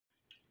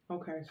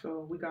Okay,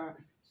 so we got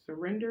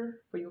surrender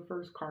for your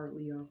first card,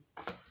 Leo.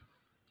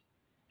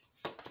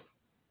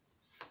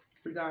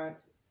 We got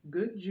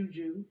good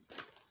juju,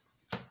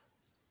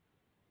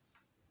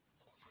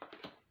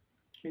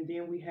 and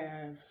then we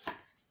have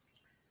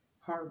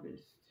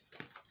harvest.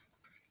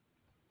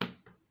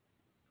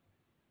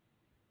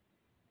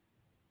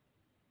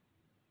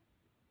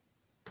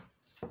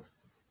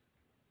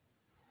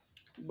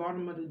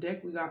 Bottom of the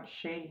deck, we got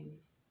shame.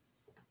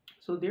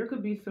 So there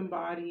could be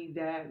somebody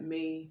that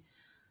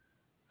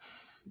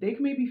they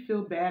can maybe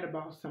feel bad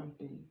about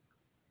something,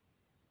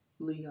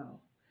 Leo.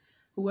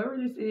 Whoever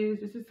this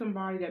is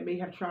somebody that may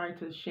have tried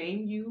to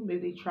shame you.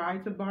 Maybe they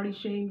tried to body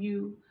shame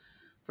you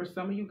for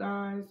some of you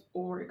guys,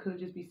 or it could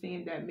just be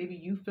saying that maybe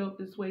you felt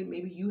this way.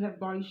 Maybe you have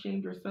body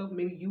shamed yourself.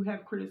 Maybe you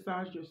have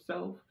criticized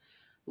yourself,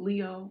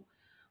 Leo.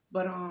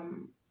 But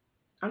I'm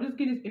just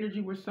getting this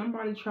energy where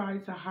somebody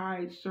tried to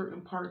hide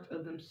certain parts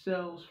of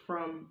themselves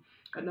from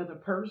another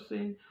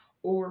person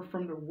or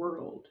from the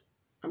world.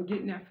 I'm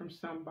getting that from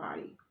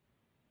somebody.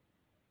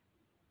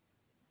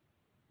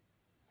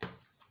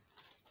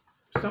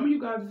 Some of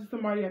you guys, this is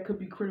somebody that could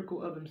be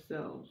critical of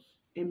themselves.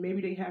 And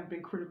maybe they have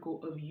been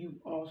critical of you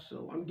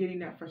also. I'm getting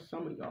that for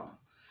some of y'all.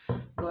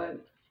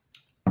 But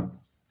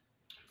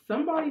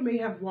somebody may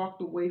have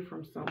walked away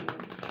from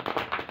someone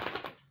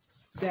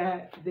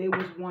that they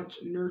was once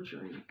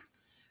nurturing.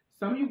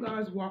 Some of you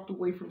guys walked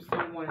away from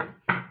someone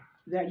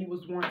that you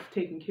was once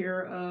taken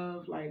care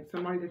of, like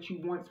somebody that you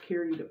once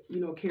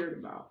cared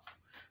about.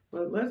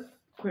 But let's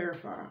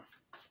clarify.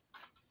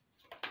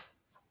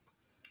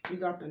 We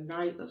got the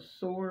Knight of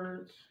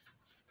Swords.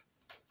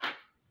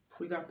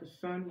 We got the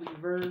Sun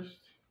reversed.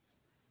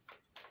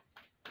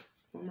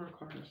 One more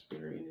card of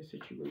Spirit in this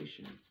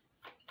situation.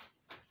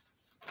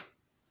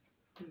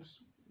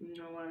 You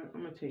know what?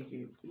 I'm going to take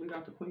it. We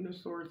got the Queen of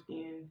Swords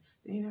in.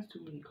 Dang, that's too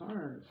many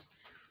cards.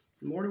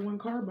 More than one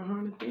card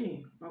behind the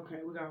thing. Okay,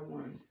 we got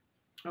one.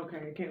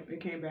 Okay,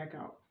 it came back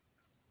out.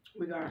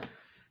 We got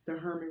the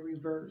Hermit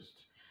reversed.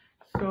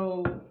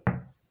 So,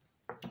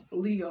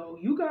 Leo,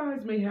 you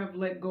guys may have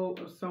let go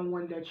of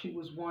someone that you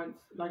was once,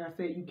 like I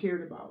said, you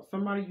cared about.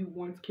 Somebody you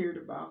once cared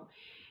about.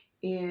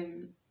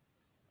 And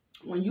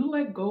when you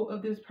let go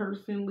of this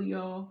person,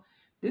 Leo,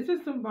 this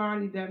is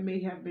somebody that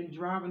may have been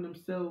driving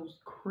themselves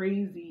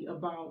crazy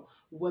about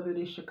whether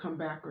they should come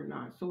back or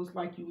not. So it's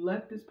like you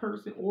left this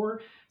person,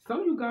 or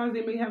some of you guys,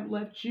 they may have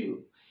left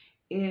you.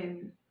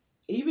 And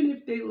even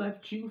if they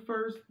left you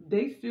first,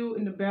 they still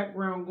in the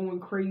background going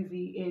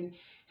crazy and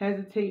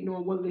hesitating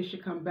on whether they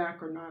should come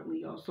back or not,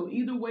 Leo. So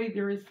either way,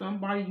 there is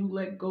somebody you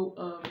let go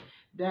of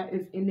that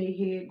is in their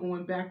head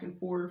going back and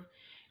forth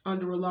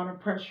under a lot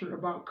of pressure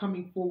about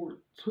coming forward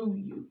to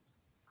you.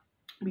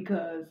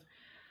 Because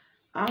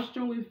I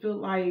strongly feel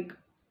like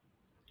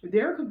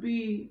there could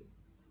be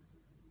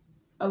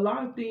a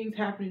lot of things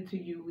happening to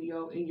you,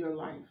 Leo, in your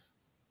life.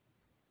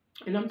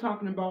 And I'm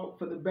talking about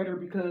for the better,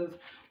 because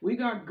we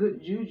got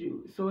good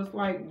juju. So it's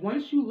like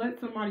once you let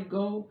somebody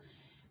go,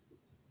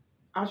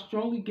 I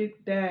strongly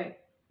get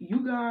that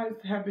you guys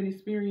have been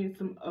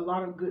experiencing a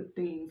lot of good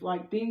things.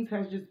 Like things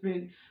has just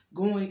been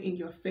going in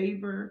your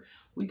favor.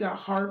 We got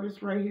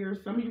harvest right here.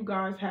 Some of you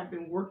guys have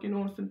been working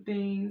on some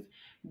things,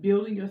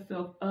 building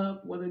yourself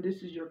up, whether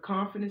this is your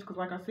confidence. Because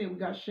like I said, we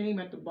got shame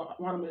at the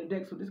bottom of the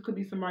deck. So this could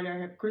be somebody that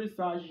have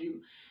criticized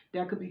you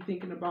that could be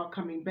thinking about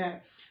coming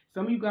back.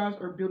 Some of you guys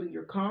are building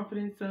your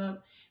confidence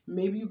up.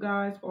 Maybe you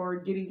guys are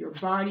getting your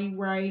body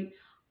right.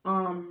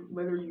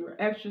 Whether you're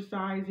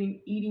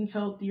exercising, eating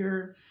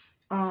healthier.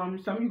 Some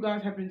of you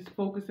guys have been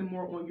focusing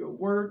more on your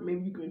work.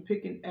 Maybe you've been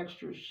picking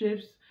extra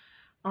shifts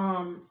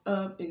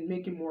up and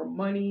making more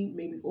money,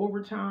 maybe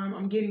overtime.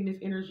 I'm getting this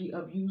energy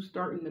of you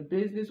starting a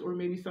business, or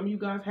maybe some of you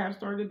guys have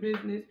started a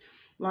business.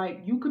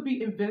 Like you could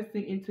be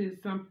investing into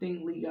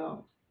something,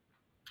 Leo.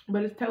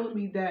 But it's telling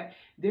me that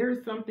there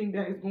is something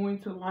that is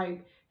going to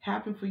like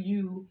happen for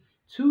you,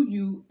 to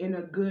you, in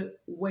a good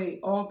way,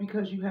 all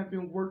because you have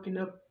been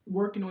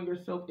working on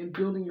yourself and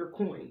building your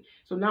coin.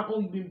 So not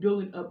only been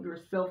building up your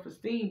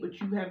self-esteem, but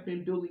you have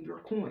been building your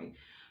coin.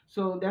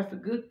 So that's a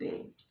good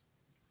thing.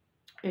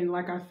 And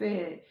like I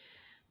said,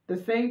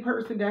 the same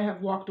person that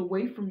have walked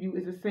away from you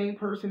is the same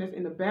person that's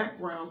in the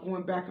background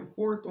going back and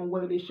forth on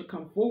whether they should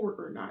come forward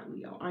or not,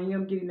 Leo. I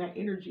am getting that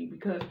energy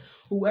because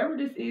whoever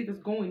this is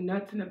going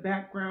nuts in the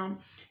background,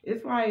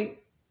 it's like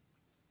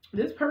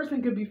this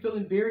person could be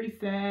feeling very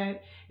sad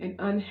and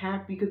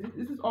unhappy, because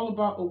this is all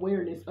about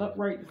awareness.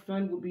 Upright, the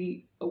sun will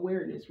be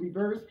awareness.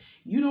 Reverse,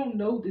 you don't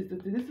know this.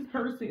 This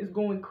person is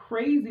going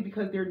crazy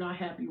because they're not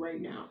happy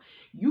right now.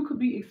 You could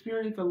be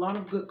experiencing a lot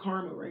of good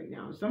karma right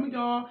now. Some of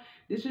y'all,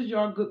 this is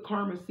y'all good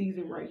karma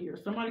season right here.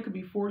 Somebody could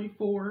be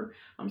 44.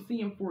 I'm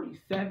seeing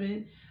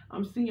 47.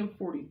 I'm seeing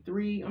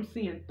 43. I'm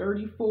seeing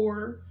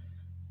 34,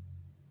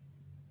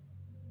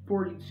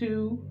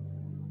 42.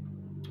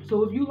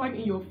 So if you like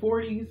in your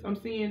 40s, I'm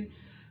seeing,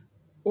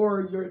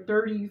 or your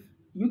 30s,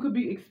 you could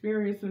be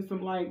experiencing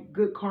some like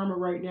good karma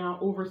right now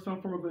over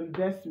some form of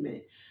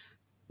investment.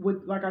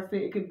 With, like I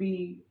said, it could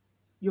be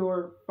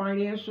your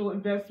financial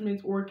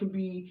investments, or it can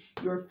be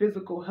your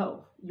physical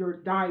health, your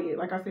diet,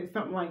 like I said,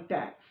 something like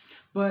that.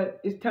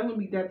 But it's telling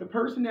me that the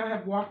person that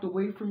have walked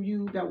away from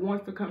you that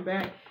wants to come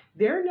back,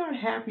 they're not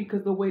happy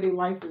because the way their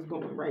life is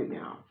going right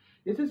now.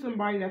 This is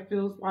somebody that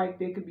feels like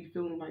they could be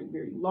feeling like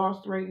very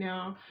lost right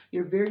now.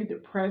 You're very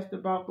depressed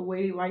about the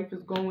way life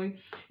is going.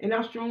 And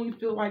I strongly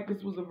feel like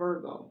this was a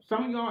Virgo.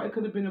 Some of y'all, it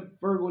could have been a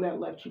Virgo that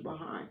left you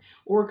behind.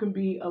 Or it can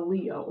be a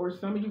Leo. Or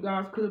some of you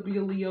guys could be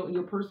a Leo and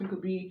your person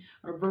could be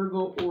a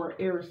Virgo or an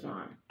air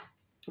sign.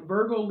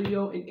 Virgo,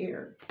 Leo, and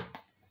air.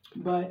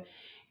 But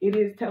it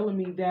is telling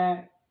me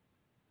that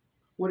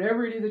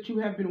whatever it is that you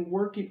have been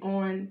working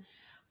on,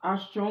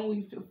 I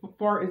strongly feel, as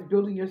far as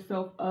building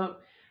yourself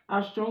up,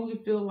 I strongly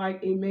feel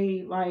like it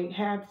may like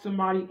have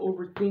somebody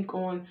overthink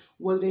on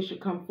whether they should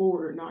come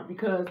forward or not.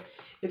 Because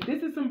if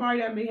this is somebody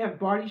that may have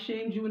body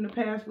shamed you in the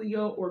past,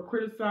 Leo, or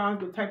criticized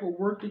the type of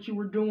work that you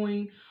were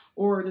doing,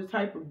 or the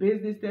type of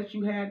business that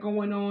you had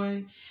going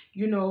on,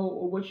 you know,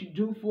 or what you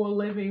do for a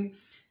living,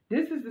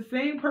 this is the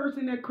same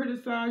person that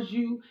criticized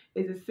you,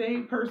 is the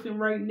same person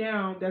right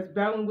now that's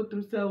battling with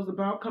themselves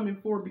about coming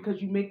forward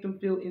because you make them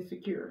feel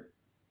insecure.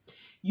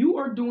 You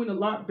are doing a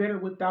lot better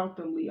without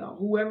them, Leo.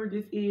 Whoever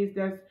this is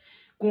that's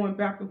going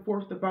back and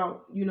forth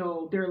about, you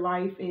know, their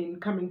life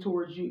and coming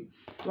towards you.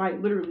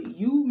 Like literally,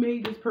 you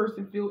made this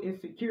person feel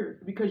insecure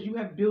because you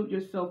have built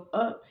yourself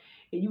up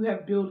and you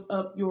have built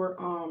up your,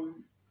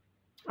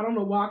 I don't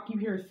know why I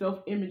keep hearing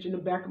self-image in the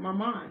back of my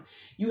mind.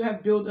 You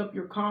have built up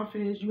your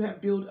confidence. You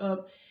have built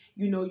up,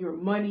 you know, your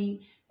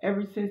money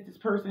ever since this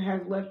person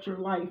has left your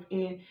life.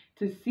 And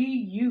to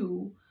see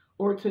you,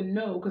 or to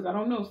know, because I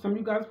don't know, some of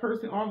you guys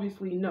person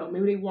obviously know,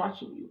 maybe they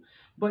watching you,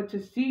 but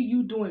to see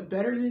you doing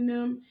better than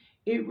them,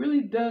 it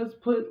really does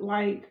put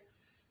like,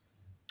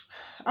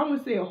 I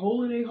wouldn't say a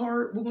hole in their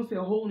heart, we're gonna say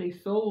a hole in their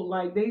soul.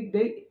 Like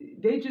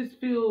they just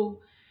feel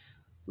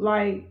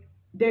like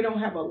they don't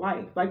have a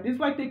life. Like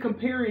it's like they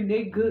comparing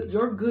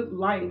your good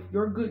life,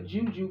 your good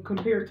juju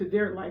compared to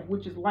their life,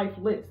 which is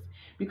lifeless,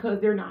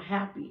 because they're not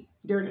happy.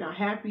 They're not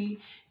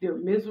happy, they're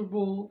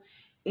miserable,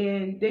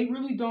 and they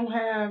really don't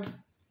have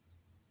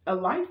a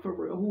life for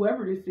real,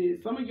 whoever this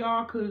is. Some of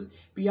y'all could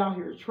be out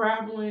here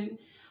traveling,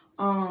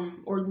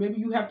 or maybe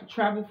you have to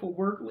travel for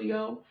work,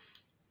 Leo.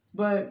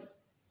 But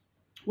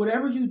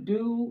whatever you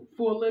do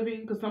for a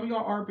living, because some of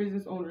y'all are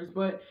business owners,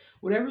 but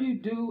whatever you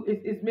do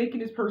is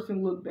making this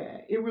person look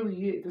bad. It really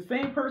is. The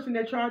same person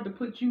that tried to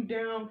put you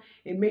down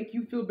and make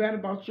you feel bad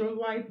about your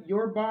life,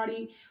 your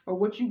body, or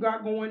what you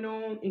got going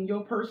on in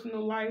your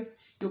personal life,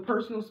 your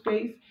personal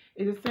space,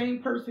 is the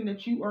same person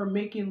that you are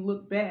making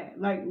look bad.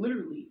 Like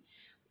literally.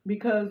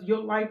 Because your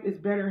life is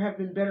better, have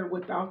been better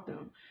without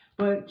them.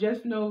 But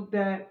just know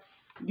that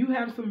you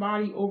have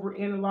somebody over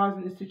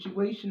analyzing the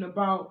situation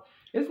about,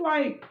 it's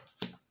like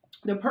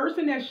the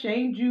person that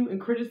shamed you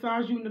and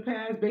criticized you in the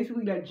past,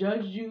 basically that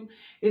judged you,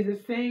 is the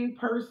same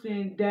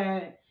person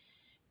that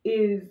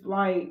is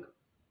like,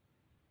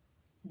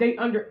 they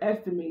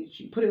underestimated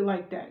you. Put it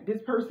like that. This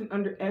person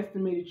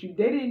underestimated you.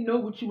 They didn't know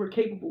what you were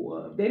capable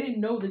of. They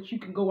didn't know that you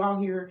can go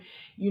out here,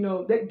 you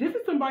know, that this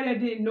is somebody that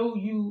didn't know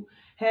you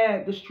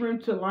had the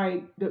strength to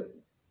like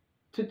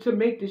to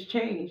make this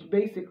change,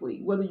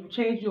 basically. Whether you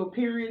change your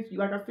appearance,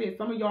 like I said,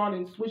 some of y'all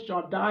didn't switch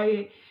your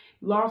diet,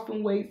 lost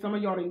some weight. Some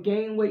of y'all didn't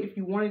gain weight if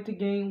you wanted to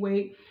gain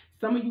weight.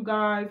 Some of you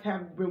guys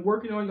have been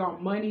working on y'all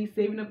money,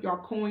 saving up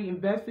y'all coin,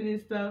 investing in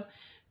stuff,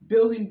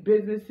 building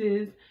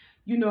businesses.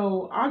 You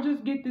know, I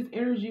just get this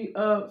energy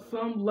of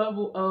some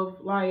level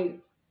of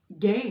like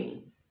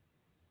gain.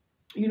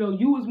 You know,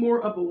 you was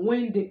more of a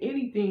win than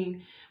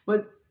anything,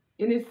 but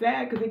and it's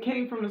sad because it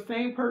came from the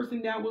same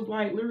person that was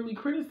like literally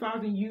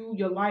criticizing you,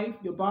 your life,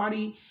 your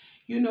body.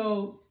 You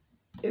know,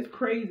 it's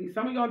crazy.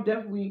 Some of y'all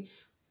definitely,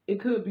 it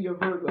could be a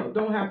Virgo.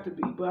 Don't have to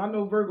be, but I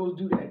know Virgos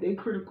do that. They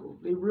critical.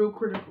 They real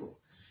critical,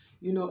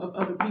 you know, of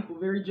other people.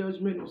 Very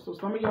judgmental. So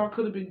some of y'all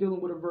could have been dealing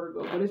with a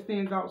Virgo, but it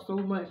stands out so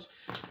much.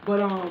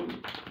 But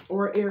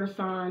or an air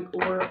sign,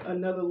 or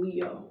another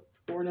Leo,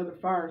 or another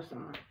fire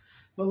sign.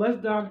 But let's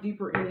dive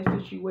deeper in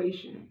this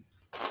situation,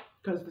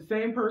 because the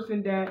same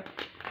person that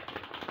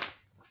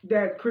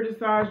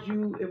criticized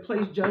you and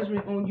placed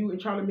judgment on you and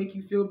try to make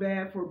you feel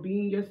bad for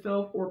being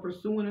yourself or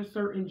pursuing a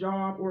certain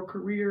job or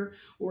career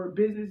or a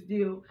business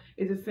deal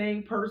is the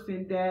same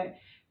person that,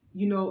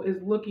 you know, is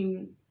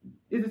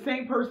the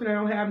same person that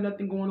don't have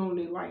nothing going on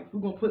in their life.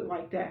 We're going to put it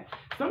like that.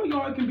 Some of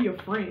y'all, it can be a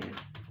friend.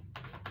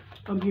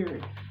 I'm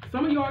hearing.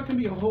 Some of y'all can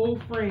be a whole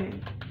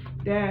friend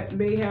that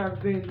may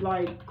have been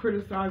like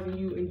criticizing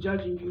you and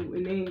judging you,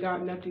 and they ain't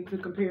got nothing to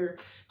compare.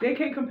 They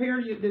can't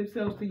compare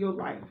themselves to your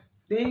life.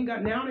 They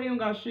don't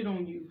got shit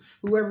on you,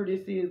 whoever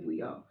this is,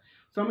 Leo.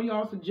 Some of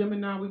y'all, it's a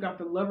Gemini. We got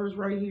the Lovers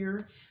right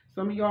here.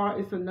 Some of y'all,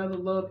 it's another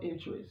love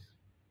interest.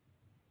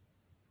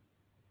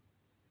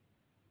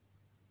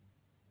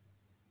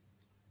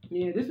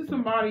 Yeah, this is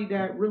somebody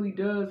that really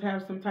does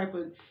have some type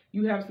of,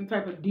 you have some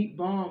type of deep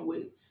bond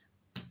with,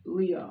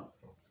 Leo.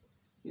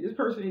 This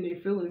person in their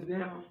feelings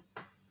now.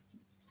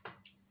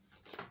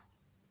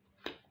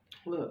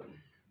 Look,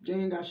 They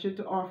ain't got shit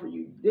to offer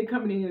you. They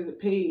coming in as a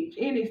page,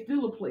 and they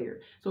still a player.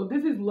 So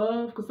this is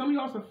love, because some of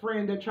y'all's a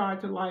friend that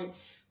tried to like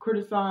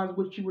criticize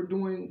what you were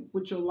doing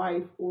with your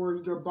life or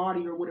your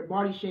body or with a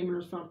body shaming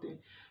or something.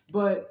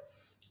 But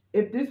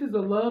if this is a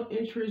love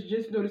interest,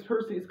 just know this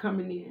person is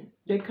coming in.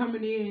 They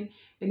coming in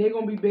and they're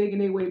gonna be begging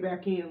their way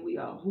back in,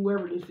 Leo.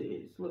 Whoever this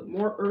is. Look,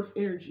 more earth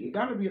energy. It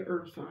gotta be an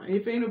earth sign.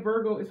 If it ain't a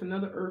Virgo, it's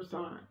another earth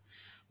sign.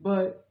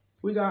 But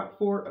we got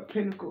 4 of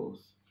Pentacles.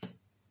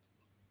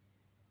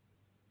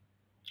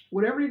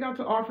 Whatever they got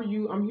to offer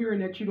you, I'm hearing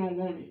that you don't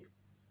want it.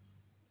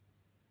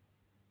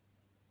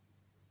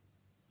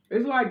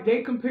 It's like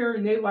they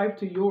comparing their life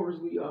to yours,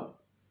 Leo.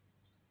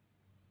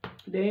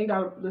 They ain't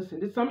got to,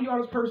 listen, some of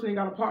y'all, this person ain't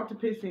got a pot to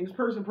piss in. This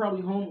person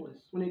probably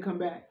homeless when they come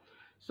back.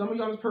 Some of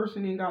y'all, this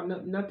person ain't got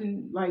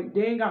nothing, like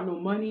they ain't got no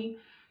money.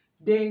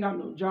 They ain't got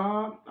no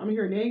job. I'm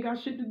hearing they ain't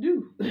got shit to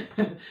do.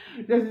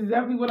 That's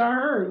exactly what I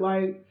heard.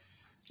 Like,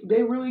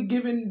 they really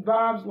giving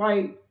vibes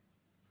like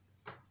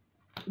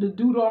the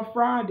dude off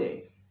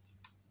Friday.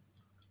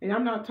 And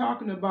I'm not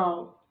talking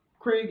about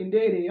Craig and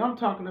Day. I'm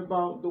talking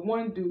about the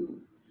one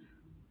dude,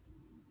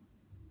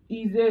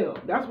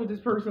 Ezel. That's what this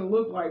person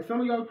look like. Some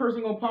of y'all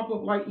person gonna pop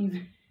up like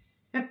Ezel.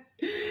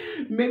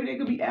 Maybe they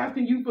could be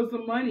asking you for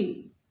some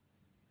money.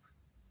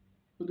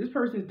 But this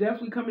person is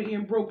definitely coming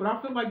in broke. But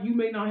I feel like you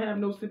may not have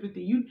no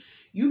sympathy.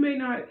 You may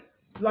not,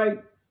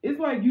 like, it's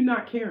like you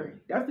not caring.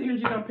 That's the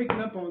energy that I'm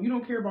picking up on. You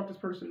don't care about this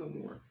person no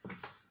more.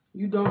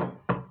 You don't.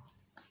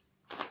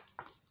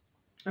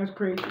 That's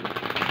crazy.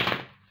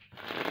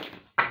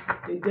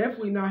 They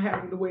definitely not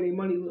happy the way their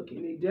money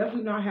looking. They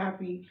definitely not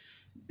happy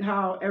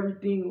how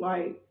everything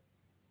like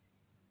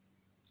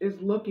is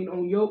looking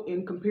on your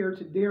end compared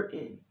to their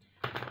end.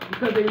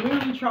 Because they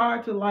literally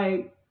tried to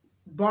like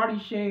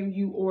body shame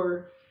you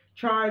or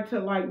try to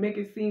like make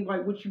it seem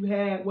like what you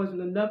had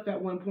wasn't enough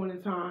at one point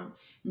in time.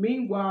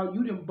 Meanwhile,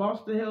 you done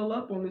bossed the hell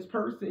up on this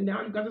person.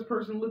 Now you got this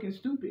person looking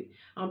stupid.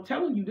 I'm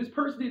telling you, this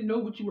person didn't know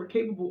what you were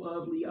capable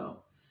of,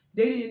 Leo.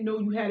 They didn't know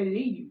you had it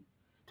in you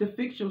to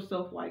fix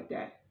yourself like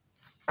that.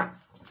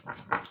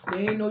 They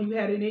didn't know you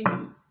had it in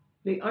you.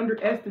 They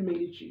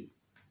underestimated you.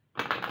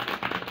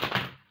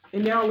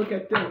 And now look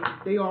at them.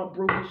 They all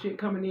broke and shit,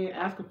 coming in,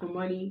 asking for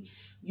money,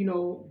 you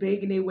know,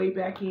 begging their way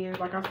back in.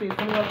 Like I said,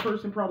 some of that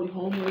person probably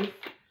homeless.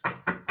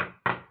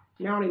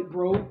 Now they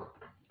broke.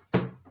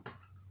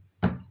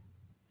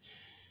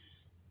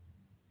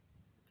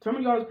 Some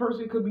of y'all, this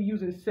person could be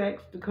using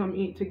sex to come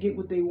in to get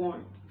what they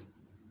want.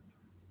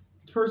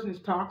 This person is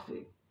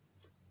toxic.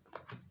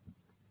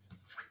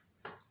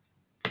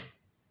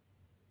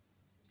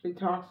 They're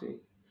toxic.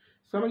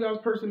 Some of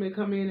y'all's person may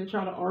come in and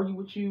try to argue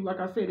with you. Like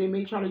I said, they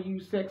may try to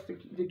use sex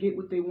to get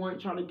what they want,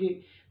 try to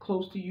get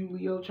close to you,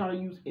 Leo. Try to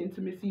use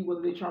intimacy,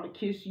 whether they try to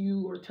kiss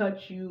you or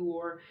touch you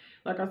or,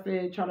 like I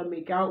said, try to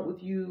make out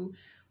with you.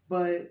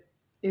 But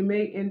it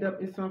may end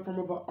up in some form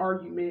of an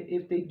argument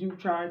if they do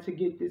try to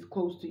get this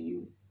close to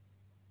you.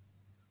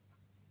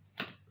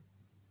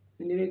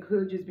 And then it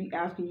could just be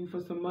asking you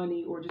for some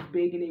money or just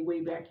begging their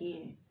way back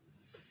in.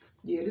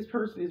 Yeah, this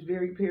person is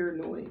very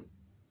paranoid.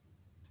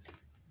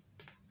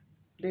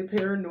 They're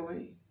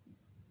paranoid.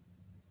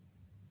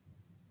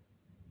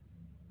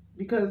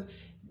 Because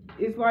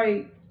it's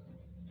like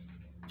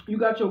you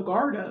got your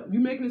guard up.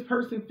 You making this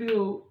person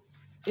feel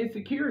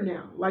insecure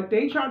now. Like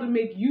they tried to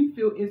make you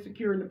feel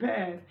insecure in the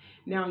past.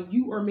 Now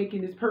you are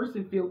making this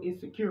person feel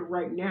insecure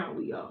right now,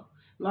 Leo.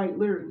 Like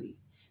literally.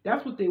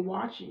 That's what they're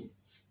watching.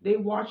 They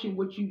watching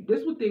what you, this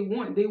is what they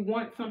want. They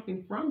want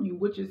something from you,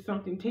 which is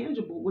something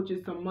tangible, which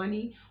is some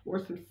money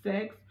or some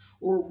sex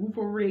or a roof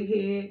over their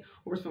head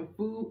or some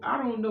food. I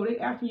don't know. They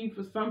asking you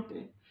for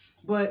something.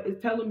 But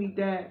it's telling me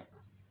that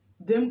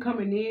them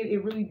coming in,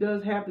 it really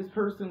does have this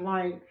person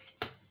like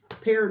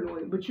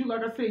paranoid. But you,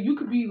 like I said, you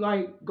could be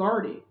like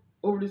guarded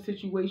over the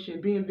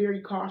situation, being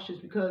very cautious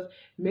because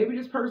maybe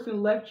this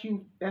person left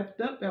you effed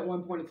up at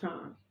one point in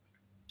time.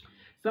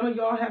 Some of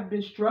y'all have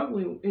been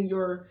struggling in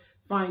your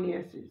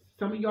finances.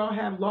 Some of y'all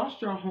have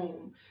lost your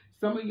home.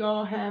 Some of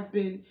y'all have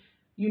been,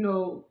 you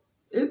know,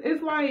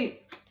 it's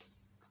like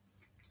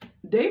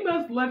they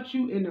must left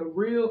you in a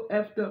real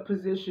effed up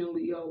position,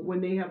 Leo, when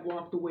they have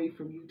walked away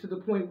from you to the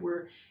point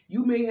where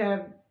you may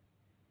have,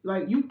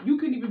 like, you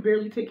couldn't even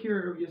barely take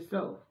care of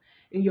yourself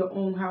in your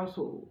own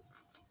household.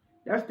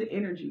 That's the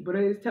energy. But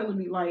it's telling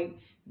me, like,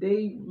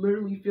 they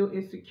literally feel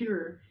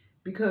insecure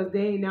because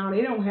they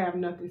don't have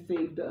nothing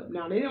saved up.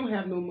 Now they don't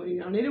have no money.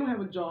 Now they don't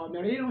have a job.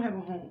 Now they don't have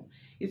a home.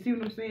 You see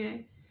what I'm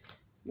saying?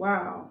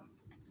 Wow.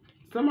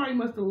 Somebody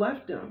must have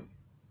left them.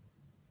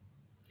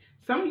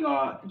 Some of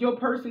y'all, your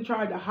person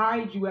tried to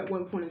hide you at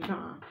one point in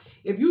time.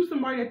 If you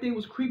somebody that they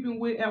was creeping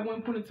with at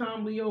one point in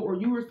time, Leo, or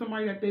you were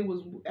somebody that they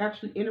was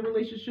actually in a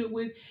relationship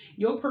with,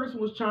 your person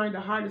was trying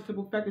to hide the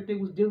simple fact that they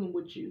was dealing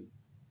with you.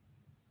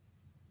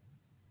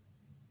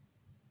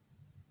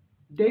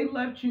 They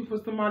left you for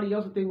somebody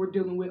else that they were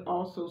dealing with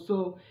also.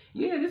 So,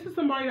 yeah, this is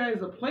somebody that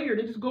is a player.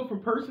 They just go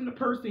from person to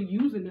person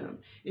using them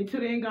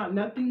until they ain't got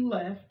nothing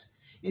left.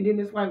 And then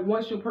it's like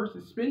once your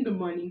person spend the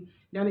money,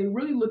 now they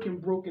really looking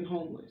broke and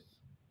homeless.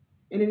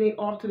 And then they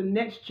off to the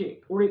next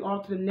chick or they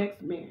off to the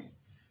next man.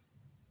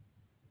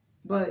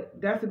 But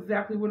that's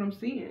exactly what I'm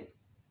seeing.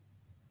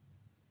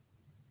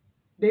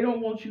 They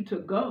don't want you to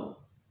go.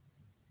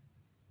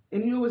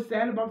 And you know what's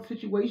sad about the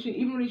situation?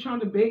 Even when they're trying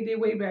to beg their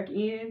way back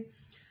in,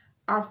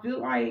 I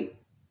feel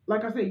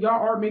like I said,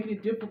 y'all are making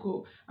it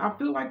difficult. I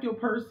feel like your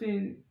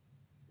person,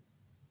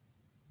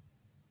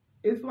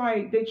 it's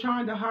like they're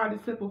trying to hide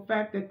the simple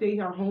fact that they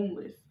are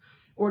homeless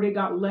or they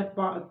got left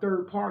by a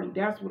third party.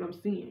 That's what I'm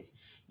seeing.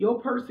 Your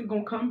person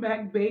gonna come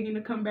back begging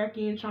to come back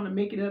in, trying to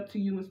make it up to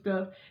you and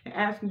stuff and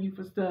asking you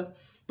for stuff.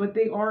 But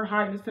they are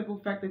hiding the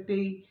simple fact that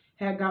they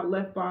had got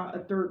left by a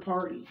third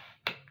party.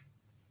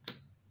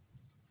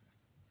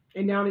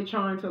 And now they're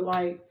trying to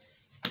like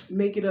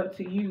make it up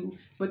to you,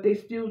 but they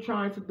still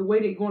trying to, the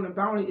way they're going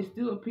about it is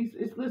still a piece,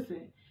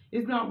 listen,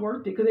 it's not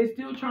worth it because they're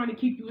still trying to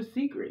keep you a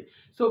secret.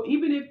 So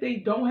even if they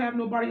don't have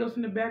nobody else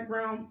in the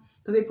background,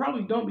 because they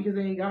probably don't because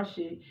they ain't got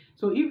shit.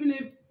 So even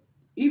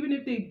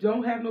if they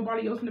don't have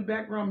nobody else in the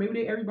background,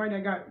 maybe everybody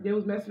that they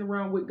was messing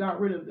around with got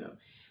rid of them.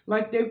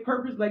 Like they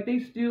purpose, like they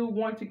still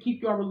want to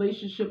keep your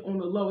relationship on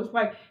the low. It's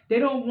like they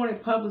don't want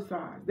it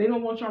publicized. They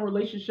don't want your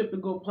relationship to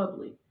go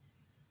public,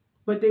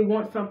 but they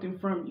want something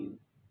from you.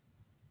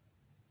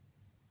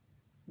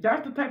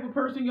 That's the type of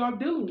person y'all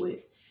dealing with.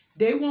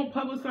 They won't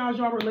publicize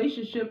your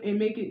relationship and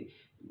make it,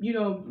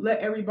 let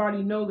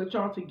everybody know that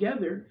y'all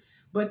together,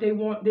 but they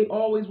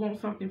always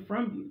want something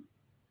from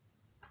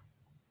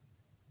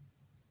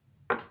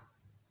you.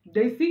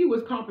 They see you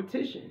as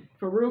competition,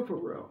 for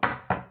real.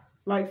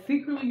 Like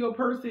secretly your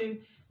person,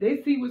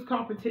 they see you as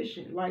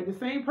competition. Like the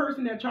same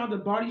person that tried to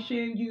body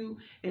shame you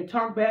and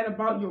talk bad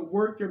about your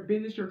work, your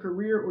business, your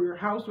career, or your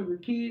house, or your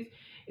kids,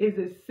 is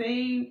the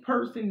same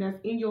person that's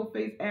in your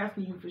face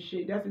asking you for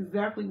shit. That's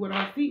exactly what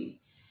I see.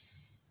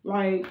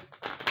 Like,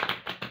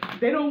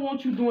 they don't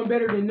want you doing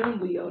better than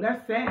them, Leo.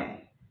 That's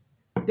sad.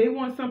 They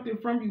want something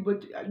from you,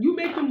 but you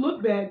make them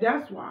look bad.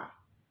 That's why.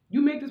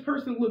 You make this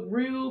person look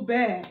real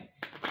bad.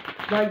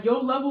 Like,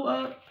 your level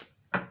up,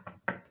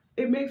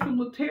 it makes them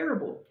look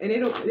terrible. And they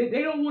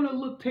don't want to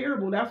look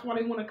terrible. That's why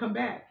they want to come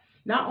back.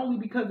 Not only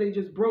because they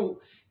just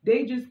broke.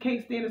 They just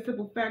can't stand the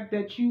simple fact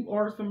that you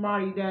are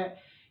somebody that,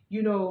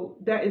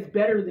 that is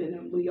better than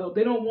them, Leo.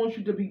 They don't want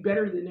you to be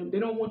better than them. They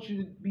don't want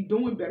you to be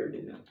doing better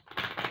than them.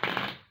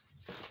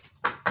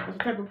 That's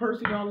the type of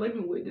person y'all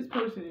living with. This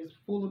person is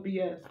full of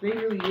BS. They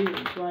really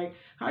is. Like,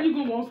 how you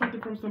gonna want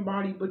something from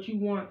somebody, but you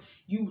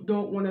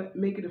don't want to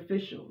make it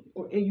official,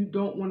 and you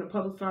don't want to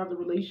publicize the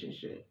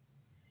relationship?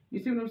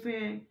 You see what I'm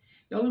saying?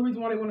 The only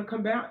reason why they want to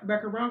come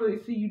back around is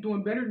they see you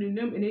doing better than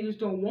them, and they just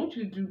don't want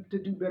you to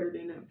do better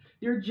than them.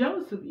 They're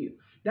jealous of you.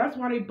 That's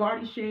why they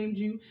body shamed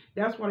you.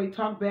 That's why they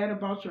talk bad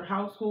about your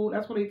household.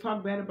 That's why they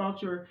talk bad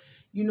about your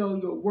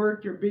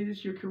work, your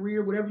business, your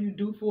career, whatever you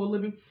do for a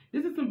living.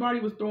 This is somebody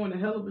was throwing a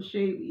hell of a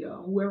shade,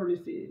 Leo, whoever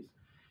this is.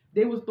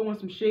 They was throwing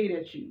some shade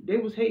at you. They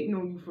was hating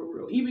on you for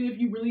real. Even if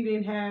you really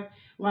didn't have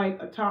like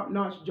a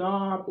top-notch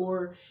job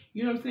or,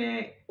 you know what I'm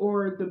saying,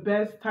 or the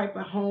best type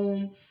of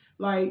home,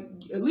 like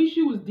at least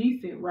you was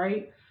decent,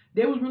 right?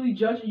 They was really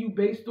judging you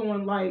based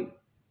on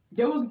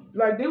they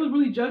was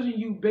really judging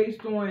you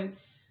based on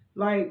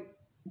like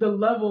the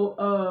level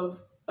of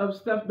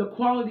stuff, the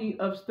quality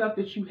of stuff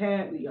that you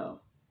had, Leo.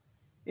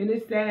 And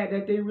it's sad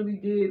that they really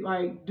did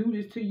like do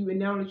this to you, and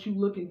now that you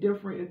looking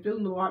different and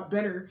feeling a lot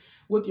better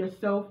with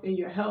yourself and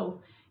your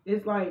health,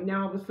 it's like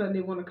now all of a sudden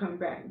they want to come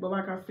back. But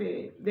like I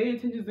said, their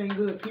intentions ain't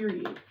good,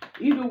 period.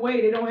 Either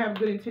way, they don't have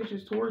good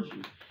intentions towards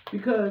you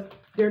because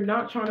they're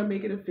not trying to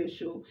make it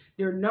official.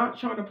 They're not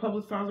trying to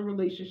publicize a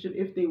relationship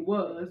if they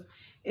was.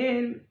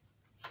 And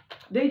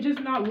they just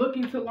not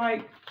looking to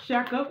like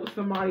shack up with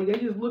somebody. They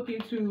just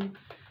looking to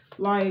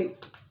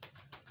like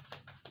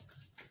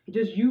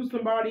just use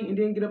somebody and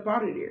then get up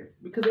out of there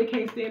because they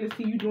can't stand to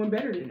see you doing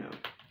better than them.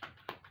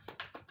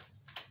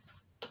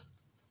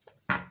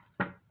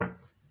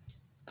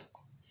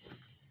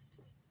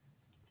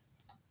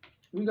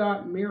 We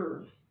got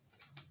mirror.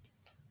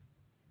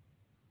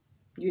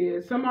 Yeah,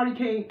 somebody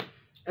can't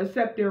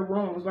accept their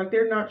wrongs. Like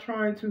they're not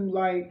trying to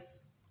like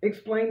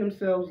explain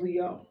themselves,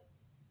 Leo.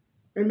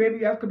 And maybe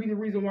that could be the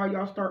reason why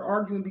y'all start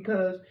arguing,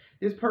 because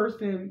this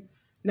person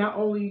not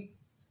only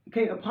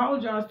can't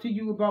apologize to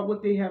you about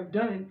what they have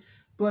done,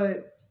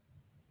 but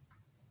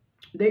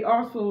they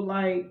also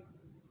like,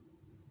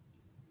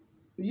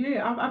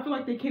 yeah, I feel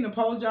like they can't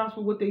apologize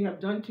for what they have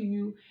done to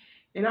you.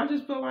 And I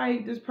just feel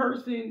like this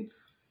person,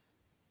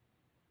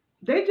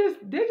 they're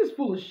just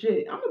full of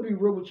shit. I'm gonna be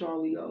real with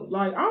y'all, Leo.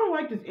 Like, I don't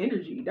like this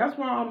energy. That's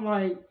why I'm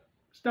like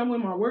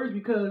stumbling my words,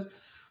 because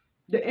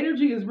the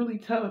energy is really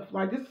tough.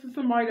 Like, this is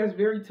somebody that's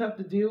very tough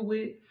to deal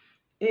with.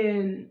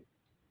 And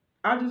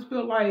I just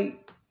feel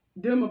like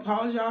them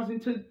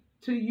apologizing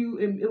to you,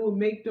 and it will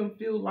make them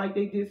feel like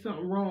they did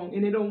something wrong.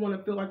 And they don't want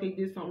to feel like they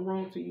did something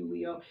wrong to you,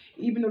 Leo,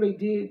 even though they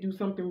did do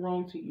something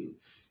wrong to you.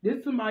 This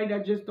is somebody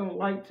that just don't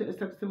like to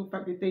accept the simple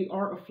fact that they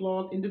are a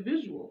flawed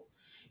individual,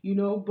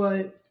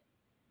 but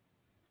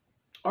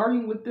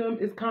arguing with them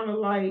is kind of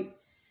like,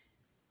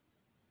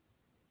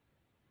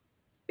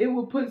 it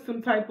will put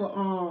some type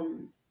of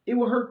it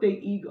will hurt their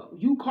ego.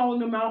 You calling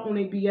them out on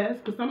their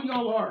BS, because some of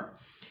y'all are.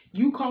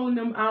 You calling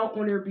them out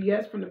on their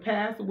BS from the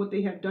past or what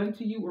they have done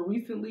to you or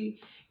recently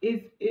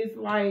is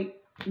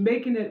like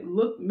making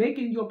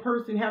your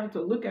person having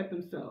to look at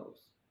themselves.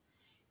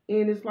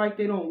 And it's like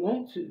they don't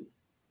want to.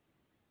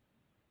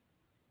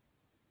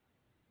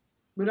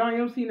 But I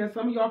am seeing that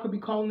some of y'all could be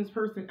calling this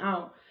person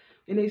out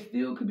and they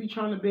still could be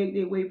trying to beg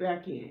their way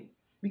back in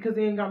because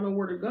they ain't got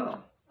nowhere to go.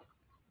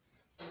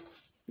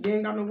 They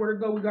ain't got nowhere to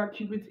go. We got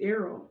Cupid's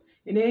arrow.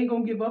 And they ain't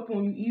going to give up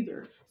on you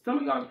either. Some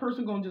of y'all's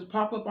person going to just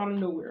pop up out of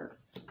nowhere.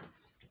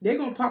 They're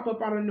going to pop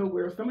up out of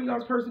nowhere. Some of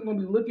y'all's person going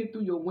to be looking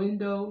through your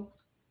window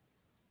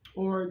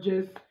or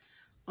just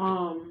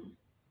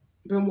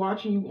been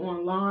watching you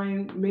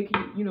online,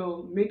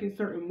 making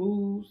certain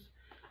moves.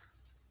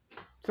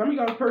 Some of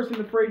y'all's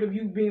person afraid of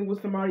you being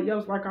with somebody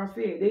else. Like I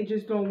said, they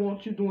just don't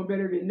want you doing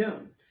better than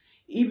them.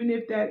 Even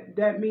if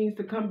that means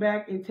to come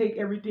back and take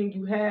everything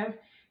you have.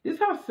 This is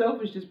how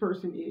selfish this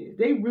person is.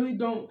 They really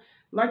don't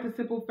like the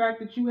simple fact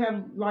that you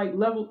have like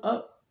leveled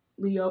up,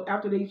 Leo,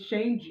 after they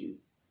shamed you,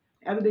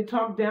 after they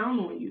talk down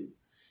on you,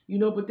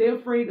 but they're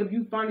afraid of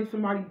you finding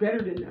somebody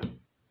better than them.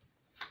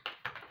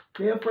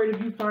 They're afraid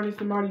of you finding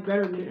somebody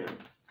better than them.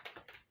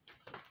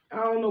 I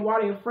don't know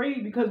why they're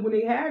afraid, because when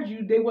they had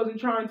you, they wasn't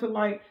trying to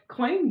like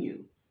claim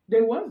you. They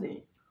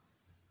wasn't.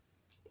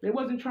 They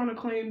wasn't trying to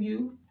claim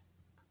you.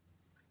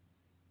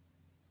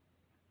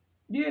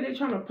 Yeah, they're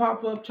trying to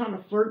pop up, trying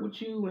to flirt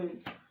with you,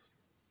 and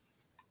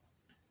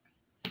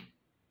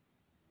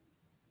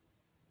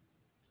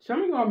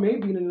some of y'all may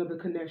be in another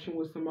connection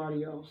with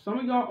somebody else. Some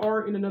of y'all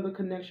are in another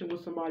connection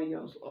with somebody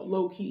else,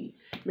 low key.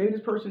 Maybe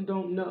this person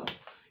don't know.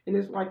 And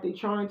it's like they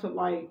trying to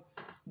like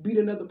beat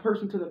another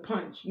person to the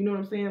punch. You know what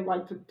I'm saying?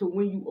 Like to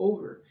win you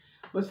over.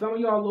 But some of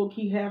y'all low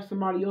key have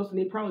somebody else and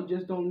they probably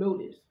just don't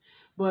notice.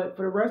 But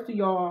for the rest of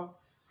y'all,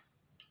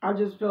 I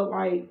just felt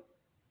like,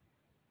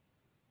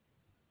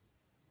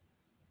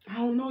 I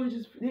don't know,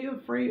 they're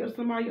afraid of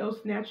somebody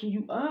else snatching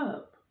you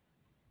up.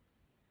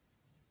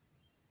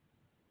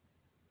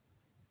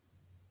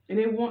 And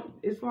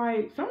it's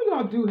like, some of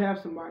y'all do have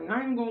somebody.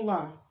 I ain't gonna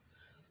lie.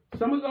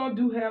 Some of y'all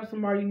do have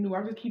somebody new.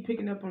 I just keep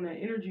picking up on that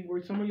energy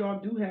where some of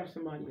y'all do have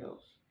somebody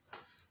else.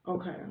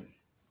 Okay.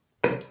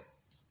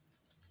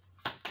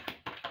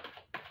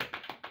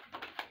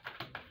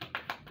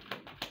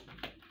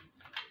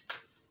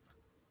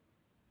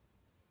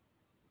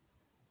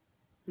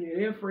 Yeah,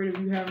 they're afraid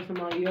of you having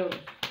somebody else.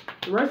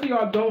 The rest of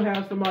y'all don't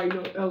have somebody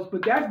else,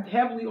 but that's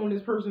heavily on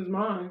this person's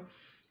mind.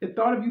 The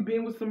thought of you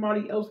being with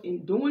somebody else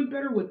and doing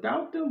better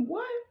without them,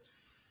 what?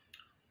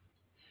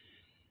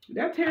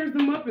 That tears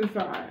them up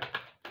inside.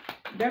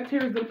 That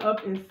tears them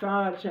up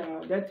inside,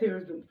 child. That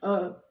tears them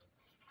up.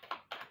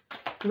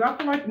 Because I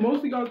feel like most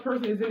of y'all's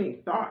person is in their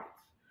thoughts.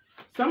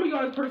 Some of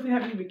y'all's person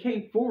haven't even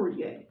came forward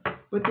yet,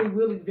 but they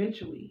will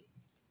eventually.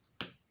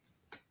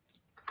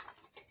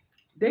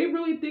 They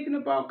really thinking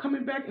about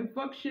coming back and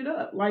fuck shit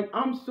up. Like,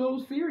 I'm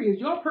so serious.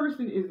 Your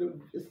person is a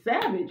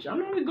savage. I'm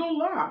not even gonna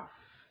lie.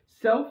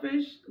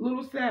 Selfish,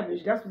 little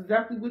savage. That's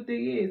exactly what they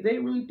is. They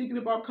really thinking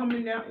about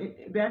coming out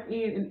and back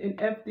in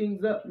and F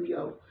things up,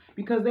 Leo.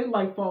 Because they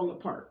like falling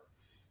apart.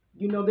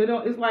 They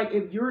don't, it's like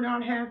if you're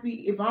not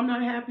happy, if I'm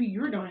not happy,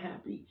 you're not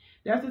happy.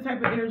 That's the type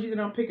of energy that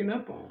I'm picking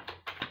up on.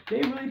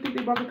 They really think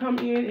they're about to come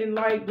in and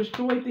like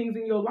destroy things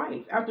in your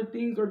life after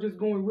things are just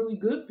going really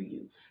good for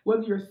you.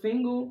 Whether you're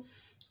single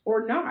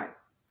or not.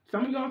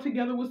 Some of y'all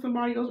together with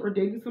somebody else or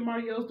dating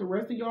somebody else. The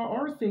rest of y'all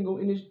are single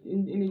and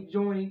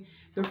enjoying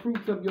the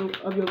fruits of your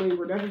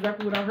labor. That's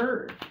exactly what I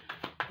heard.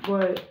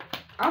 But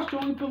I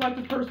strongly feel like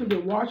this person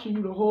been watching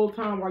you the whole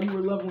time while you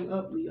were leveling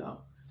up,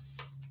 Leo.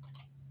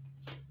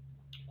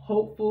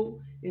 Hopeful,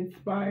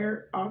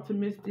 inspired,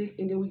 optimistic,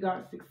 and then we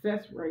got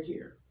success right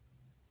here.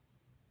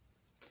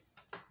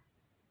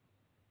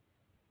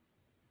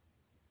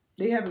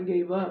 They haven't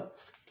gave up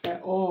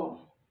at all.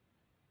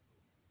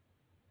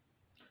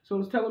 So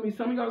it's telling me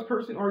some of y'all's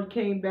person already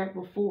came back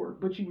before,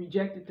 but you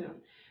rejected them.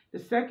 The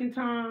second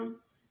time,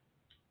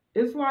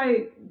 it's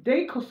like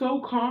they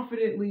so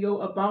confident,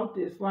 Leo, about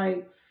this.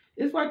 Like,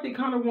 it's like they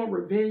kind of want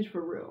revenge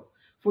for real,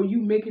 for you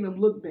making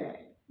them look bad.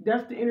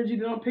 That's the energy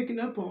that I'm picking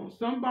up on.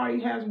 Somebody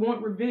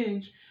want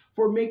revenge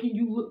for making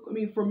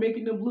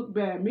them look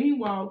bad.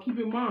 Meanwhile, keep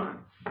in mind,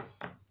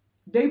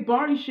 they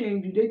body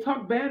shamed you. They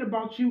talk bad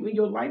about you in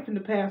your life in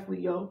the past,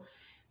 Leo.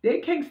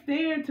 They can't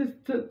stand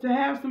to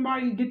have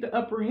somebody get the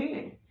upper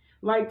hand.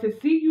 Like, to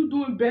see you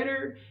doing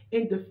better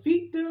and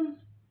defeat them,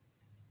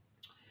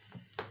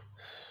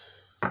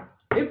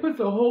 it puts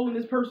a hole in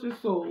this person's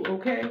soul,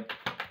 okay?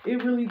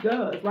 It really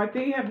does. Like,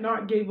 they have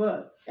not gave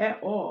up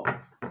at all.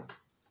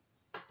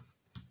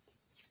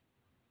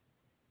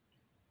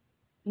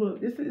 Look,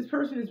 this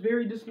person is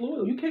very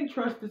disloyal. You can't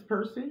trust this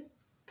person.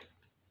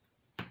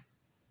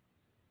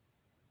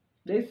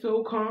 They're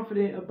so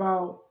confident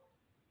about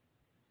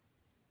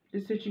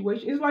the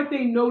situation. It's like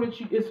they know that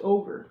it's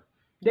over.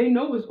 They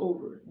know it's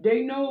over.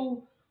 They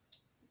know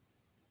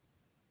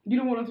you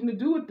don't want nothing to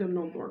do with them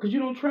no more because you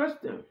don't trust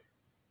them.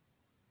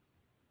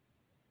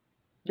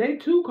 They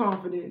too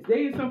confident.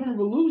 They in some form of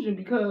illusion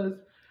because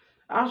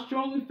I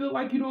strongly feel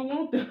like you don't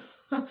want them.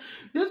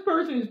 This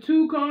person is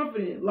too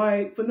confident,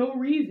 like for no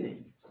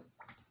reason.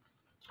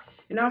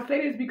 And I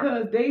say this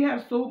because they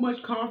have so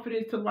much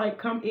confidence to like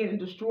come in and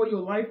destroy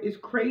your life. It's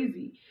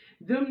crazy.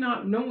 Them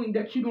not knowing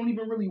that you don't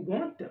even really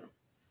want them.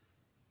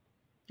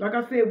 Like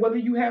I said, whether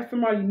you have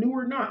somebody new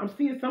or not, I'm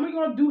seeing some of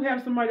y'all do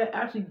have somebody that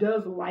actually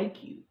does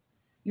like you.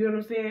 You know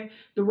what I'm saying?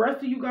 The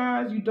rest of you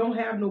guys, you don't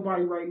have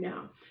nobody right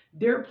now.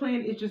 Their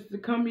plan is just to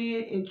come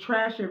in and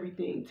trash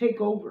everything,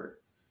 take over.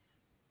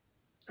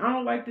 I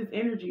don't like this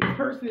energy. This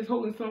person is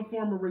holding some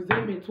form of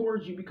resentment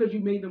towards you because you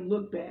made them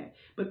look bad.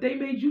 But they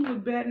made you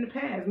look bad in the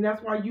past. And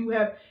that's why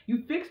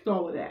you fixed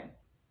all of that.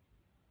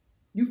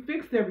 You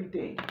fixed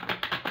everything.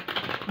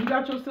 You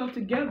got yourself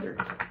together.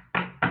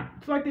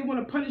 It's like they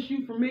want to punish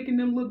you for making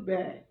them look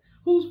bad.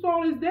 Whose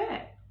fault is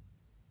that?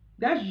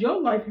 That's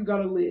your life you got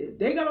to live.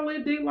 They got to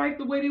live their life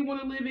the way they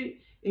want to live it.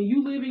 And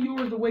you living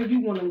yours the way you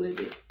want to live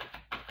it.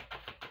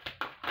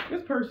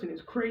 This person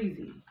is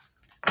crazy.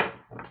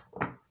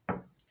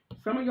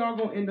 Some of y'all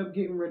going to end up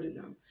getting rid of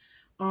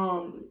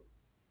them.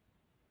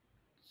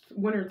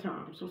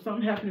 Wintertime. So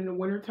something happened in the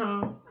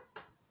wintertime.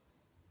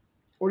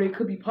 Or they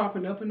could be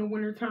popping up in the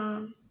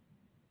wintertime.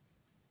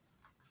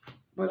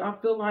 But I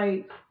feel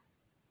like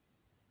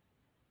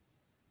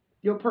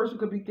your person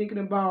could be thinking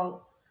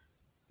about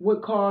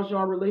what caused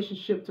your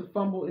relationship to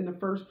fumble in the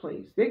first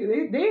place. They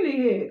in their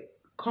head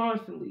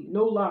constantly,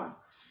 no lie.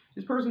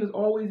 This person is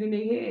always in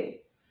their head.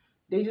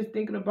 They just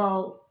thinking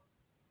about,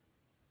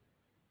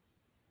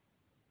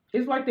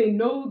 it's like they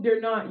know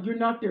you're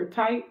not their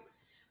type,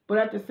 but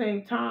at the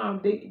same time,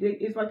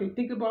 it's like they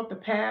think about the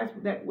past,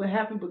 that what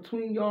happened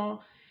between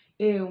y'all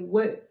and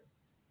what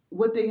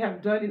they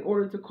have done in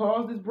order to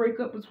cause this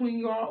breakup between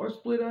y'all or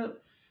split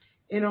up.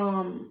 And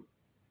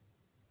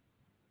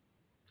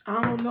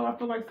I don't know. I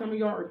feel like some of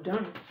y'all are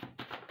done.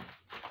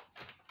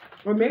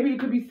 Or maybe it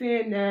could be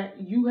saying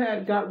that you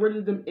had got rid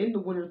of them in the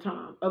winter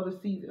time of a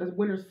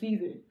winter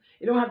season.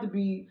 It don't have to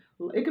be,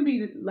 it could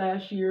be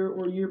last year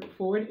or year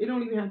before. It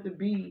don't even have to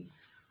be.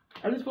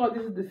 I just feel like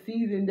this is the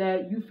season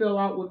that you fell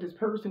out with this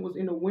person was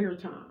in the winter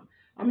time.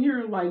 I'm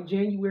hearing like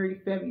January,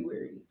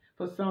 February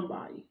for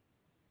somebody.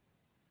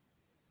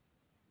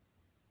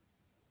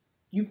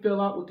 You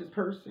fell out with this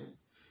person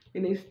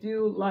and they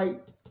still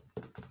like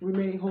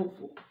remaining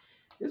hopeful.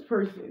 This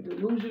person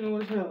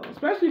delusional as hell,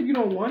 especially if you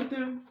don't want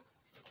them.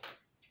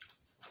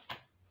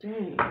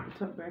 Dang,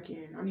 tuck back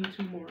in. I need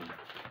 2 more.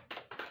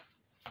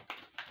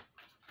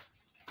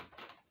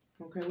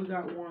 Okay, we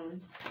got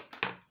 1.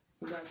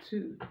 We got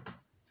 2.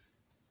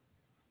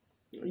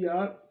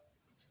 Yup.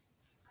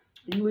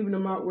 You leaving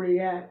them out where they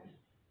at.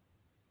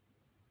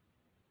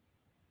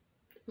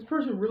 This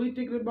person really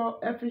thinking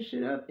about effing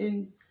shit up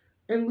and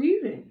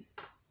leaving.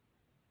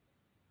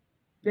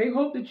 They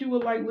hope that you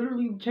will like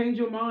literally change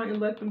your mind and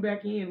let them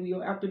back in,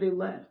 Leo, after they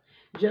left.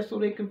 Just so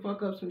they can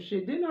fuck up some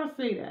shit. Didn't I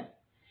say that?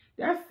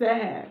 That's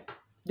sad.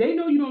 They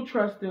know you don't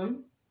trust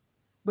them.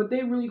 But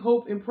they really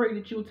hope and pray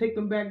that you'll take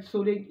them back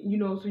so they,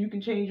 so you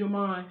can change your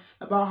mind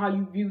about how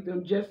you view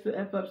them just to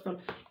F up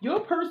something. Your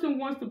person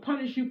wants to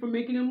punish you for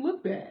making them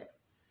look bad.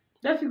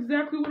 That's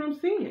exactly what I'm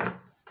seeing.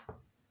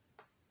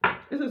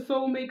 It's a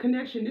soulmate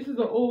connection. This is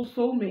an old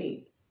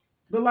soulmate.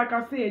 But like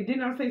I said,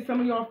 didn't I say some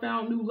of y'all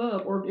found new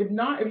love? Or if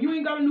not, if you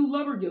ain't got a new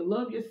lover, you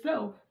love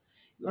yourself.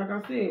 Like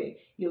I said,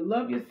 you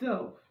love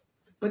yourself.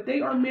 But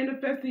they are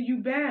manifesting you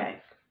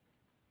back.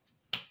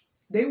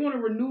 They want a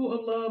renewal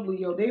of love,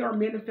 Leo. They are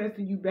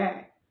manifesting you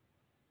back.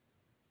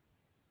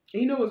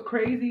 And you know what's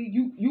crazy?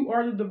 You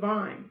are the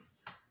divine.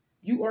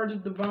 You are the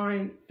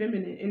divine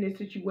feminine in this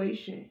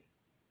situation.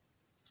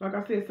 Like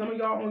I said, some of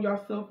y'all on your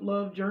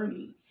self-love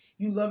journey.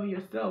 You loving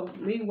yourself.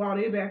 Meanwhile,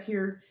 they back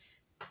here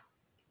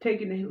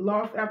taking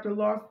loss after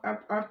loss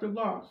after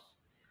loss.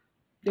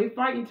 They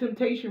fighting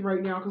temptation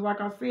right now because, like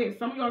I said,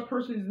 some of y'all's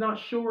person is not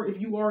sure if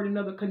you are in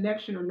another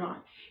connection or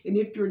not. And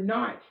if you're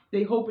not,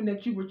 they hoping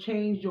that you will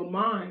change your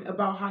mind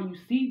about how you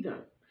see them,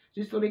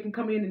 just so they can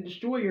come in and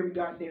destroy every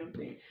goddamn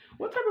thing.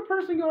 What type of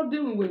person y'all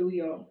dealing with,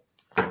 Leo?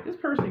 This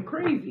person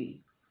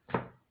crazy.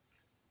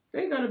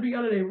 They gotta be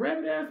out of their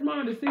rabbit ass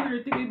mind to sit here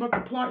and think they about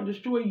to plot and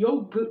destroy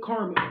your good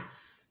karma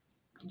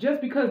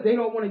just because they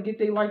don't want to get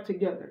their life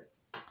together.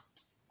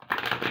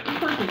 This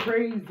person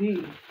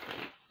crazy.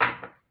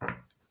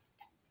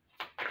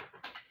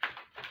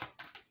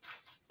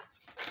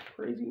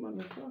 Crazy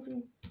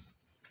motherfucker.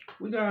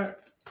 We got,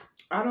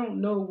 I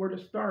don't know where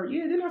to start.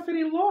 Yeah, then I said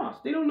they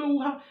lost. They don't know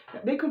how,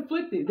 they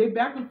conflicted. They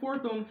back and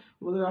forth on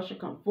whether I should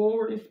come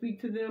forward and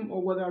speak to them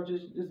or whether I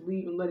just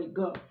leave and let it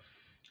go.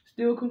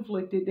 Still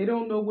conflicted. They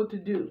don't know what to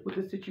do with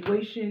the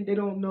situation. They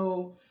don't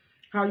know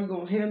how you're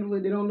going to handle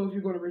it. They don't know if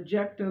you're going to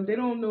reject them. They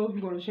don't know if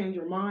you're going to change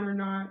your mind or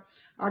not.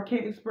 I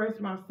can't express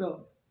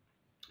myself.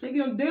 They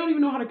don't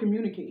even know how to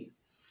communicate.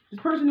 This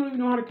person don't even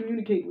know how to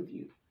communicate with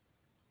you.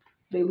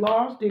 They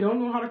lost. They don't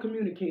know how to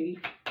communicate.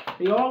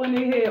 They all in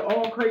their head,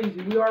 all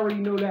crazy. We already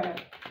know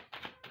that.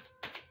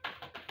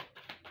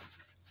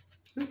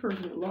 This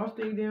person lost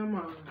their damn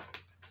mind.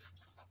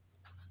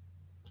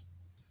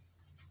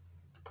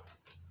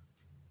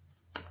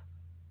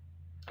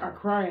 I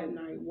cry at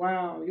night.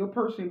 Wow, your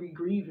person be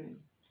grieving.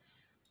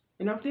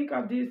 And I think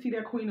I did see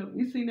that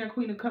you seen that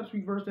Queen of Cups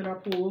reverse that I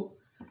pulled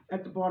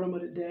at the bottom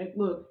of the deck.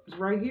 Look, it's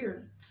right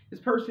here. This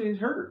person is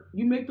hurt.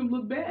 You make them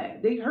look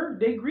bad. They hurt.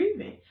 They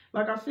grieving.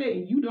 Like I said,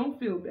 and you don't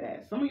feel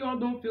bad. Some of y'all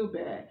don't feel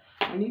bad.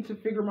 I need to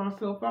figure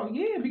myself out.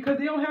 Yeah, because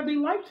they don't have their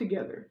life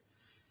together.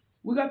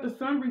 We got the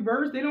Sun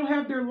reversed. They don't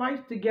have their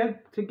life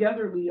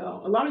together,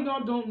 Leo. A lot of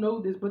y'all don't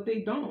know this, but they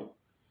don't.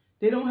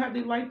 They don't have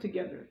their life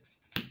together.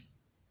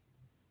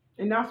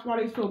 And that's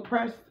why they so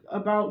pressed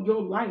about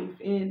your life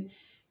and,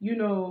 you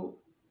know,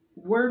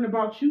 worrying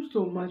about you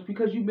so much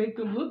because you make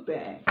them look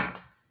bad.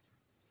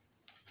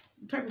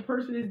 What type of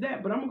person is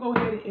that? But I'm going to go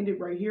ahead and end it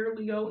right here,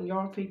 Leo, and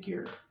y'all take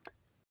care.